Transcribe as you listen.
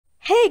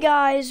Hey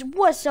guys,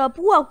 what's up?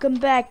 Welcome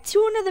back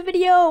to another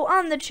video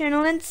on the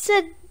channel, and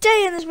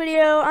today in this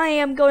video I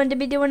am going to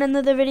be doing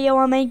another video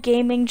on my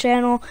gaming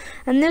channel,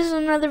 and this is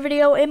another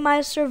video in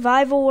my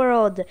survival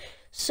world.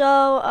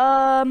 So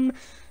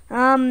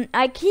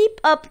I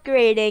keep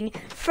upgrading.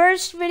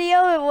 First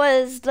video it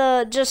was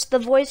just the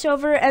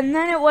voiceover, and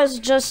then it was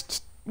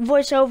just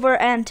voiceover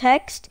and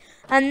text,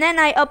 and then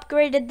I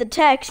upgraded the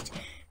text.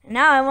 And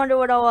now I wonder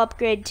what I'll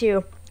upgrade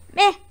to.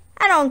 Meh,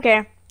 I don't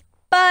care.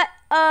 But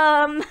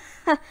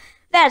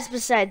that's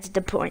besides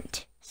the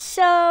point.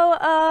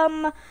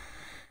 So,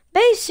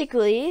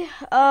 basically,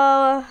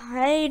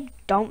 I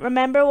don't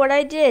remember what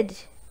I did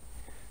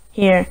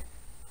here.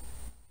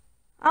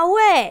 Oh,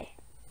 wait.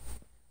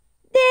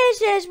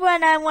 This is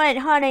when I went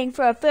hunting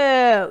for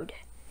food.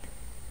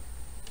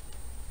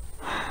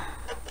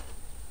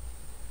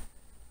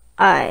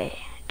 I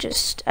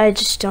just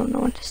don't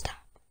know when to stop.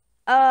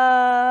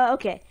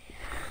 Okay.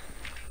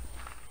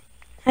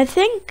 I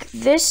think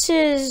I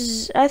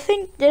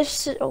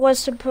was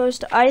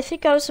supposed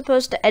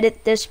to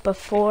edit this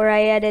before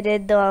I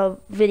edited the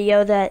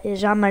video that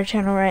is on my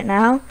channel right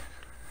now.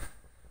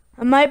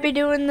 I might be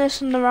doing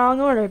this in the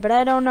wrong order, but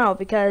I don't know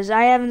because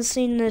I haven't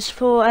seen this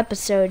full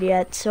episode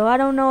yet, so I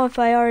don't know if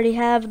I already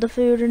have the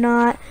food or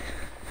not.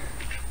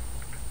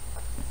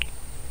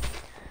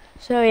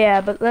 So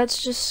yeah, but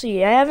let's just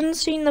see. I haven't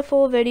seen the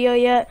full video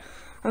yet.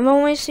 I've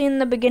only seen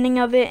the beginning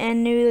of it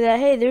and knew that,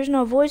 hey, there's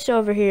no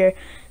voiceover here.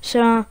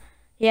 So,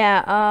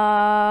 yeah,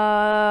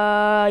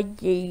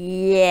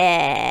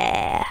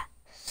 yeah.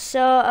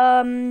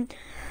 So,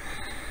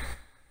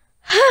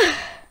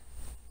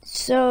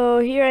 so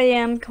here I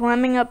am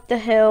climbing up the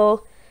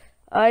hill.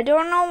 I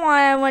don't know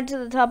why I went to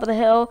the top of the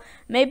hill.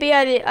 Maybe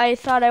I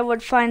thought I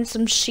would find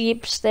some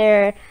sheeps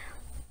there.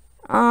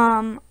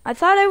 I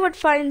thought I would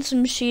find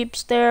some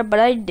sheeps there,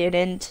 but I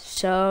didn't.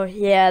 So,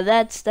 yeah,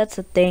 that's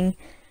a thing.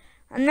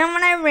 And then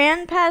when I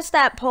ran past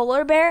that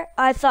polar bear,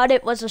 I thought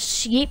it was a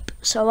sheep.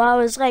 So I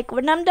was like,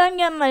 when I'm done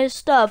getting my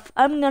stuff,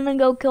 I'm gonna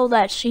go kill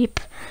that sheep.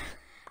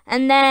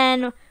 And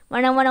then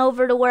when I went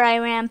over to where I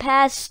ran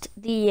past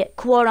the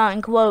quote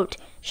unquote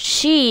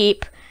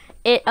sheep,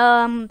 just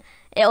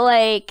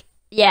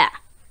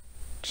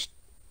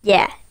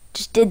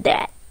did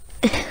that.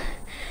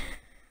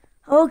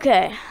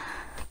 Okay.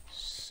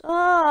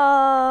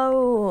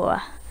 So,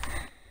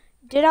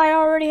 did I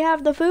already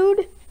have the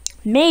food?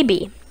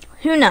 Maybe.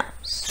 Who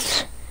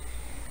knows?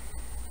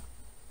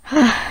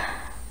 I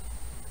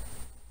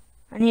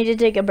need to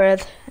take a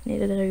breath. I need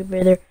to take a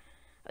breather.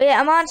 Oh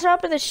yeah, I'm on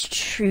top of this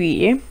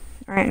tree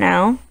right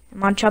now.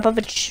 I'm on top of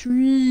a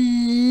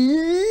tree.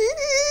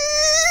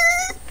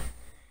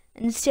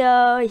 And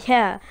so,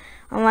 yeah,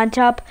 I'm on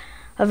top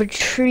of a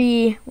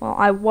tree. Well,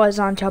 I was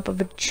on top of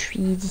a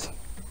tree.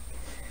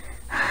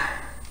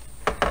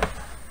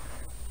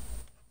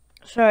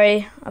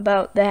 Sorry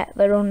about that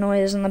little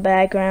noise in the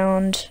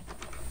background.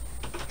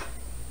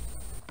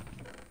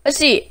 Let's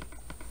see.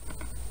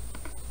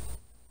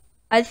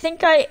 I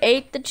think I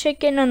ate the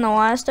chicken in the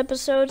last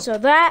episode, so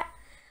that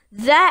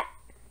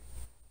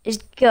is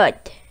good.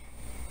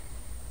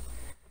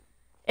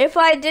 If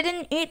I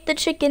didn't eat the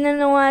chicken in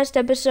the last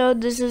episode,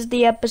 this is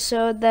the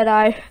episode that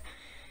I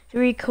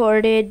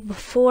recorded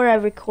before I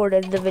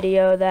recorded the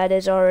video that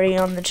is already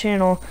on the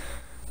channel.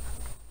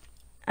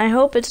 I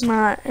hope it's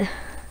not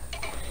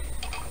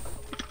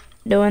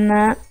doing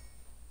that.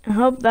 I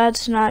hope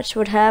that's not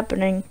what's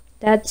happening.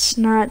 That's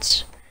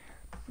not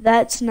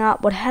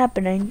what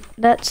happening.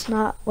 That's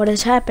not what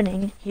is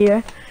happening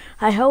here.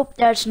 I hope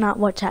that's not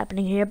what's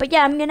happening here. But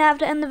yeah, I'm gonna have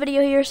to end the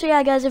video here. So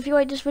yeah, guys, if you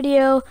like this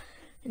video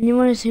and you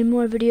want to see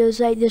more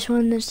videos like this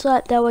one, then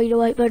slap that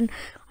like button.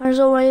 As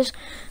always,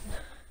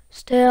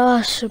 stay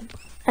awesome.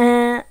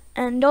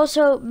 And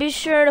also be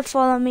sure to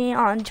follow me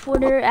on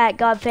Twitter at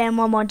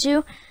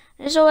GodFam112.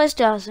 As always,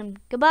 stay awesome.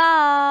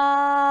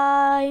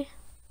 Goodbye.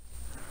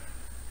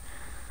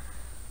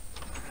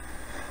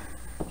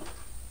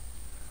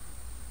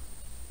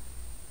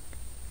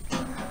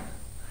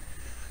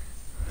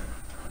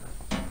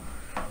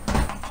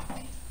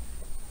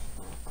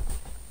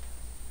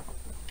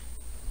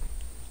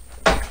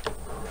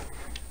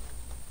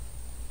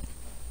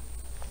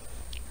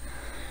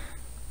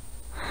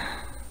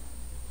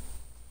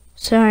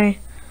 Sorry.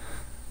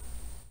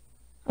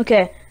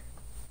 Okay.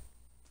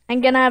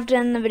 I'm gonna have to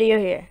end the video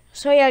here.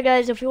 So yeah,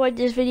 guys, if you like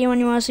this video and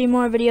you want to see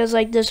more videos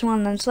like this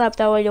one, then slap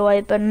that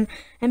like button.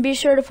 And be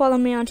sure to follow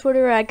me on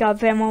Twitter at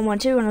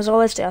GodFam112. And as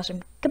always, stay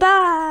awesome.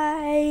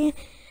 Goodbye!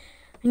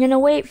 I'm gonna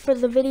wait for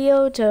the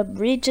video to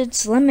reach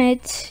its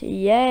limit.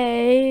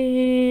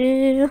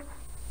 Yay!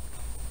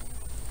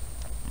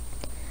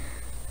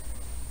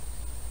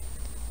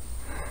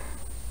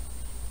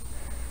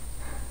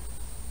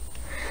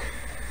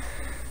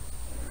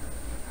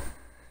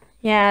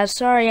 Yeah,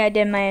 sorry I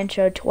did my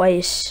intro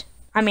twice.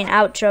 I mean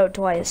outro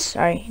twice.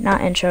 Sorry, not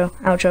intro,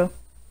 outro.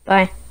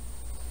 Bye.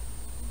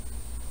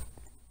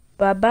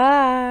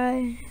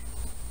 Bye-bye.